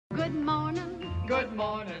Good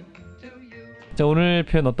morning to you. 자, 오늘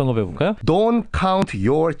표현 어떤 거 배워볼까요? Don't count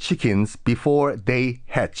your chickens before they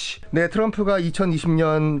hatch. 네, 트럼프가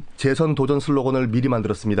 2020년 재선 도전 슬로건을 미리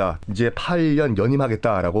만들었습니다. 이제 8년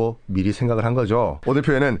연임하겠다라고 미리 생각을 한 거죠. 오늘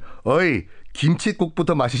표현은 어이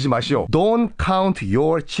김칫국부터 마시지 마시오. Don't count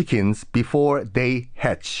your chickens before they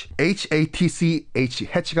hatch. H-A-T-C-H.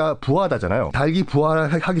 hatch가 부화하다잖아요. 닭이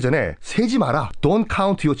부화하기 전에 세지 마라. Don't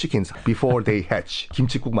count your chickens before they hatch.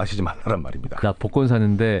 김칫국 마시지 말라란 말입니다. 나 복권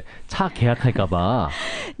사는데 차 계약할까봐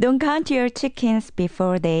Don't count your chickens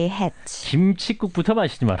before they hatch. 김칫국부터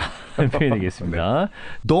마시지 마라 표현이겠습니다.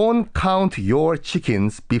 Don't count your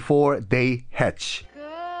chickens before they hatch.